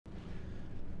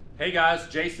Hey guys,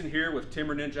 Jason here with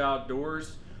Timber Ninja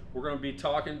Outdoors. We're going to be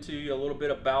talking to you a little bit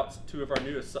about two of our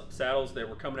newest saddles that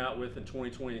we're coming out with in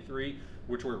 2023,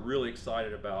 which we're really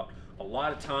excited about. A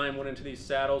lot of time went into these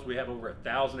saddles. We have over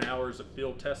 1,000 hours of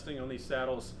field testing on these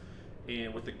saddles,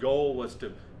 and what the goal was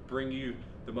to bring you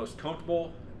the most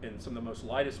comfortable and some of the most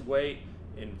lightest weight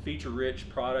and feature-rich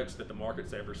products that the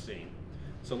market's ever seen.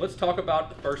 So let's talk about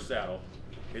the first saddle.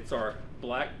 It's our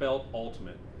Black Belt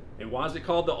Ultimate. And why is it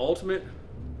called the Ultimate?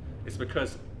 It's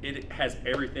because it has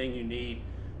everything you need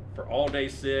for all-day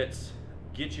sits,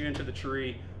 get you into the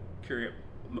tree, carry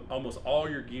almost all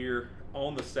your gear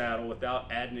on the saddle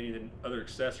without adding any other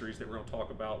accessories that we're going to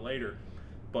talk about later.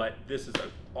 But this is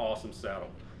an awesome saddle.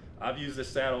 I've used this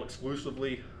saddle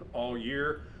exclusively all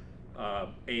year,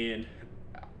 and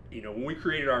you know, when we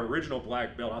created our original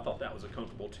Black Belt, I thought that was a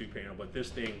comfortable two-panel, but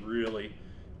this thing really,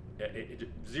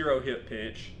 zero hip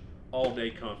pinch,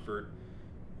 all-day comfort.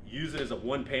 Use it as a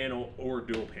one panel or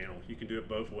dual panel. You can do it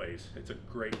both ways. It's a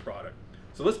great product.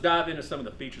 So let's dive into some of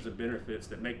the features and benefits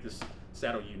that make this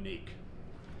saddle unique.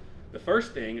 The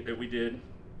first thing that we did,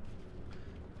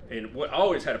 and what I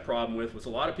always had a problem with, was a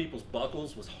lot of people's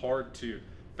buckles was hard to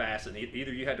fasten.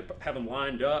 Either you had to have them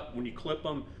lined up when you clip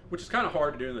them, which is kind of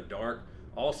hard to do in the dark.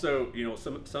 Also, you know,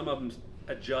 some of them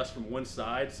adjust from one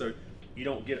side, so you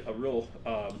don't get a real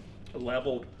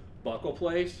leveled buckle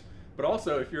place. But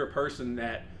also, if you're a person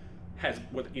that has,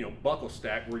 buckle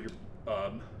stack, where your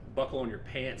buckle on your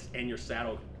pants and your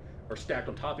saddle are stacked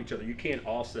on top of each other, you can't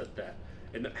offset that.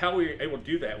 And how we were able to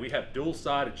do that, we have dual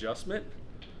side adjustment.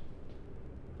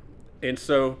 And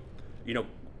so, you know,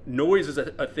 noise is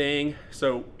a thing.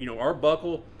 So, you know, our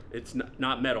buckle, it's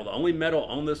not metal. The only metal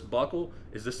on this buckle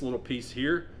is this little piece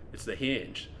here. It's the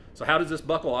hinge. So how does this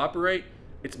buckle operate?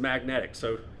 It's magnetic.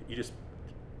 So you just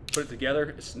put it together,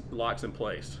 it locks in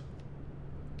place.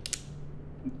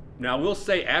 Now, I will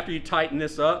say, after you tighten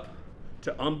this up,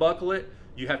 to unbuckle it,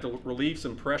 you have to relieve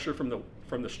some pressure from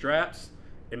the straps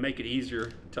and make it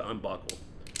easier to unbuckle.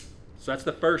 So that's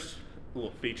the first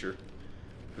little feature.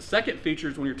 The second feature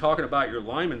is when you're talking about your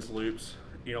lineman's loops.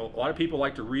 You know, a lot of people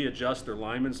like to readjust their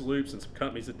lineman's loops, and some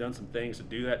companies have done some things to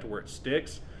do that to where it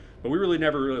sticks, but we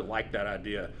never really liked that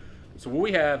idea. So what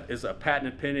we have is a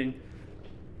patented pending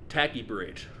tacky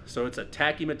bridge. So it's a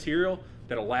tacky material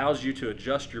that allows you to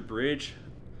adjust your bridge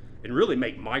and really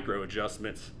make micro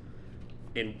adjustments.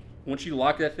 And once you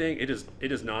lock that thing, it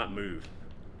does not move.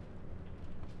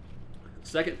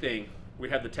 Second thing, we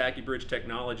have the tacky bridge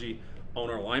technology on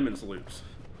our lineman's loops.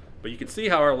 But you can see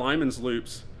how our lineman's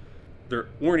loops, they're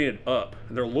oriented up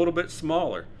and they're a little bit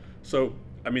smaller. So,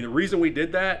 I mean, the reason we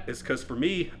did that is because for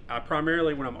me, I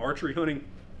primarily, when I'm archery hunting,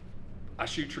 I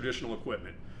shoot traditional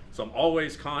equipment. So I'm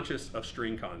always conscious of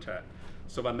string contact.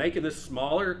 So by making this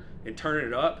smaller and turning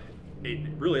it up, it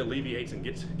really alleviates and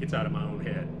gets out of my own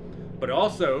head. But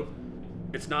also,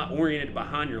 it's not oriented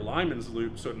behind your lineman's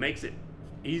loop, so it makes it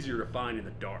easier to find in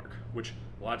the dark, which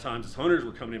a lot of times as hunters,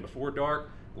 we're coming in before dark,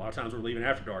 a lot of times we're leaving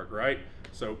after dark, right?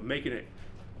 So making it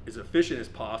as efficient as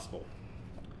possible.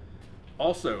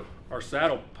 Also, our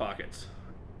saddle pockets.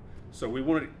 So we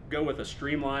wanted to go with a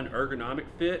streamlined ergonomic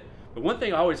fit, but one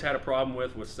thing I always had a problem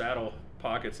with saddle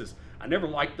pockets is I never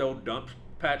liked the old dump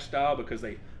patch style because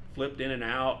they flipped in and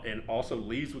out, and also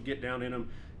leaves would get down in them.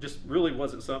 Just really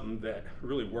wasn't something that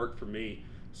really worked for me.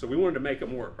 So we wanted to make a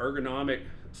more ergonomic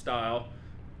style,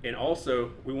 and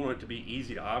also we want it to be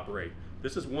easy to operate.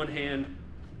 This is one hand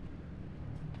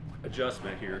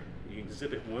adjustment here. You can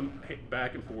zip it one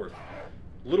back and forth.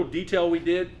 Little detail we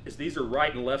did is these are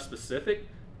right and left specific,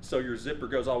 so your zipper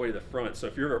goes all the way to the front. So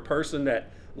if you're a person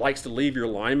that likes to leave your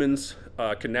lineman's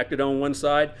connected on one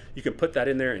side, you can put that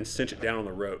in there and cinch it down on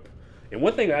the rope. And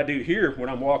one thing I do here when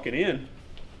I'm walking in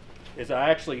is I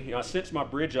actually, you know, I cinch my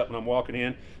bridge up when I'm walking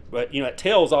in, but you know, that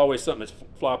tail is always something that's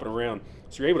flopping around.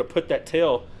 So you're able to put that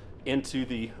tail into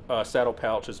the saddle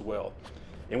pouch as well.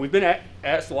 And we've been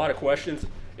asked a lot of questions.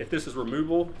 If this is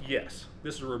removable, yes,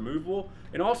 this is removable.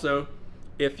 And also,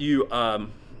 if you,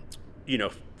 you know,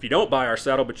 if you don't buy our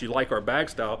saddle but you like our bag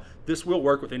style, this will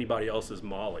work with anybody else's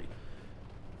molly.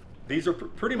 These are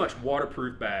pretty much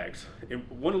waterproof bags. And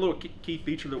one little key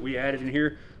feature that we added in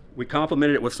here, we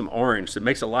complemented it with some orange. So it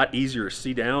makes it a lot easier to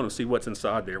see down and see what's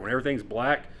inside there. When everything's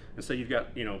black, and say you've got,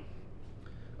 you know,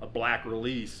 a black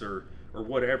release or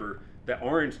whatever, that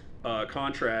orange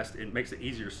contrast, it makes it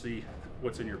easier to see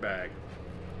what's in your bag.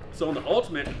 So on the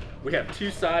Ultimate, we have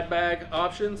two side bag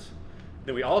options.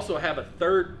 Then we also have a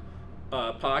third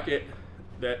pocket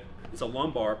that is a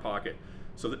lumbar pocket.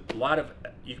 So that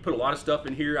you can put a lot of stuff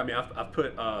in here. I mean, I've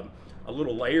put a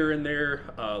little layer in there,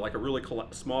 like a really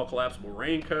small collapsible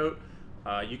raincoat,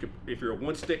 You could, if you're a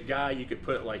one stick guy, you could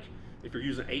put like, if you're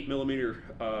using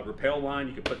 8mm rappel line,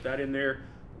 you could put that in there.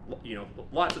 You know,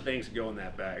 lots of things go in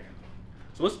that bag.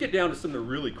 So let's get down to some of the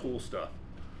really cool stuff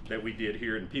that we did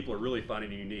here and people are really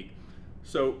finding unique.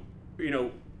 So, you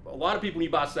know, a lot of people, when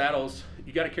you buy saddles,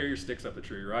 you got to carry your sticks up the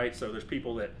tree, right? So there's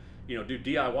people that, you know, do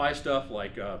DIY stuff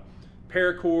like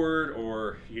paracord,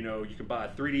 or, you know, you can buy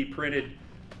 3D printed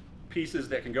pieces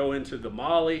that can go into the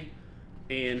molly.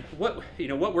 And what, you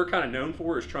know, what we're kind of known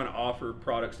for is trying to offer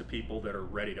products to people that are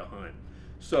ready to hunt.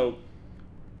 So,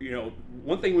 you know,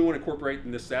 one thing we want to incorporate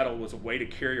in this saddle was a way to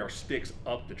carry our sticks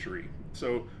up the tree.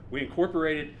 So we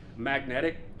incorporated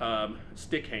magnetic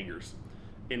stick hangers.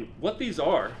 And what these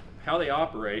are, how they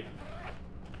operate,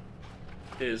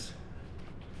 is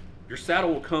your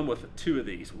saddle will come with 2 of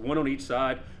these, 1 on each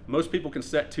side. Most people can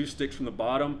set 2 sticks from the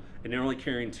bottom, and they're only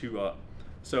carrying 2 up.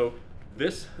 So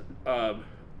this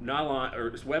nylon, or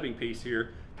this webbing piece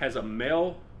here, has a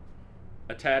male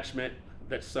attachment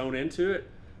that's sewn into it,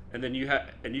 and then you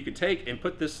can take and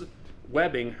put this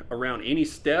webbing around any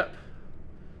step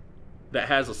that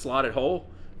has a slotted hole,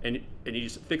 and you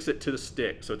just fix it to the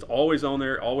stick, so it's always on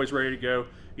there, always ready to go.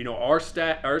 You know, our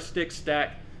sticks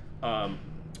stack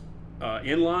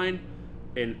inline,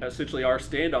 and essentially our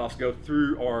standoffs go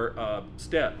through our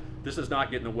step. This does not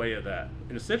get in the way of that.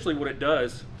 And essentially what it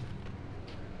does,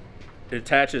 it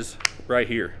attaches right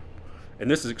here. And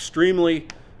this is extremely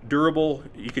durable.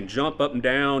 You can jump up and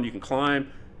down, you can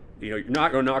climb. You know, you're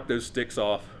not gonna knock those sticks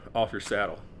off your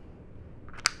saddle.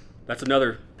 That's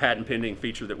another patent pending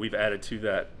feature that we've added to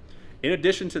that. In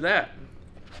addition to that,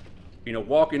 you know,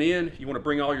 walking in, you wanna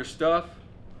bring all your stuff,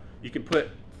 you can put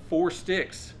 4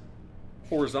 sticks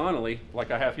horizontally,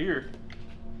 like I have here,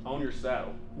 on your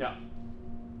saddle. Now,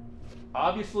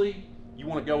 obviously, you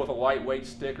want to go with a lightweight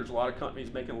stick. There's a lot of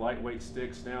companies making lightweight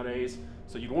sticks nowadays,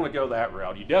 so you'd want to go that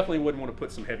route. You definitely wouldn't want to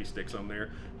put some heavy sticks on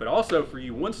there, but also for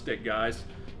you one stick guys,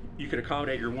 you could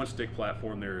accommodate your one stick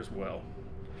platform there as well.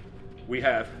 We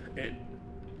have,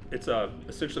 it's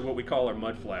essentially what we call our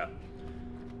mud flap.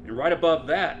 And right above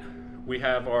that, we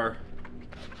have our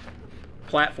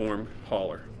platform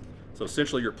hauler. So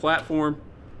essentially your platform,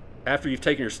 after you've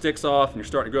taken your sticks off and you're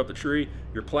starting to go up the tree,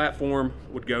 your platform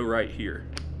would go right here.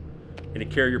 And to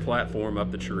carry your platform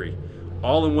up the tree.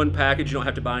 All in one package, you don't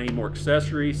have to buy any more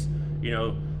accessories. You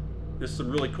know, this is some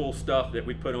really cool stuff that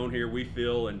we put on here, we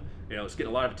feel, and you know, it's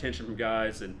getting a lot of attention from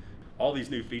guys, and all these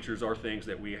new features are things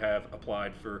that we have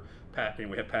applied for patent, and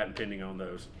we have patent pending on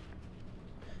those.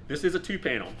 This is a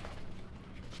 2-panel.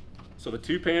 So the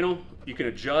 2-panel, you can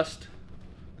adjust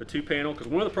the 2-panel, because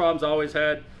one of the problems I always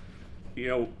had, you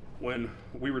know, when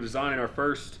we were designing our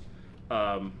first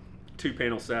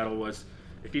 2-panel saddle was,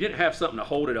 if you didn't have something to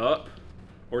hold it up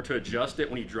or to adjust it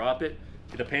when you drop it,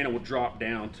 the panel would drop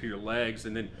down to your legs,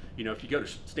 and then, you know, if you go to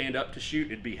stand up to shoot,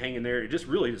 it'd be hanging there. It just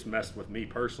really just messed with me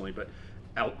personally. But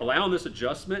allowing this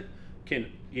adjustment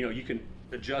can, you know, you can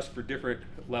adjust for different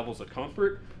levels of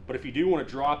comfort. But if you do want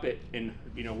to drop it, and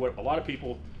you know what a lot of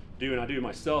people do, and I do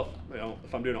myself, you know,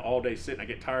 if I'm doing an all-day sit and I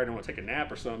get tired and I want to take a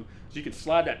nap or something, so you can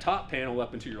slide that top panel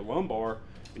up into your lumbar,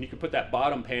 and you can put that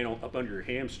bottom panel up under your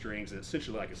hamstrings, and it's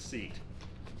essentially like a seat.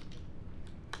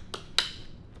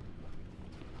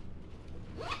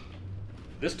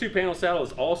 This 2-panel saddle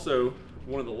is also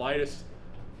one of the lightest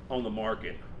on the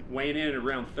market, weighing in at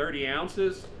around 30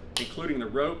 ounces, including the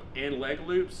rope and leg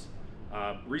loops.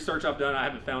 Research I've done, I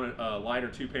haven't found a lighter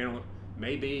 2-panel,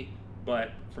 maybe,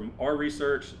 but from our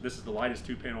research, this is the lightest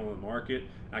 2-panel on the market.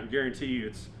 I can guarantee you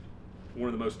it's one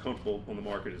of the most comfortable on the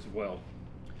market as well.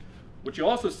 What you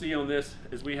also see on this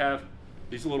is we have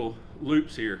these little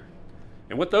loops here.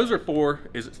 And what those are for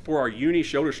is it's for our uni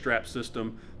shoulder strap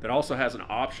system that also has an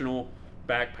optional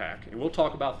backpack. And we'll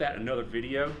talk about that in another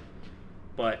video.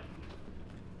 But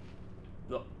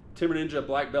the Timber Ninja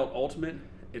Blackbelt Ultimate,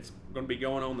 it's going to be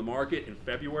going on the market in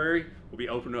February. We'll be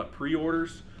opening up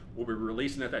pre-orders. We'll be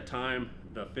releasing at that time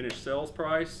the finished sales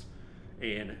price.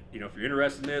 And you know, if you're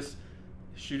interested in this,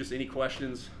 shoot us any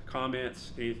questions,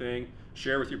 comments, anything.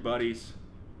 Share with your buddies.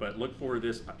 But look forward to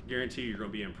this. I guarantee you're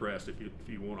going to be impressed if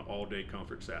you want an all-day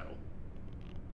comfort saddle.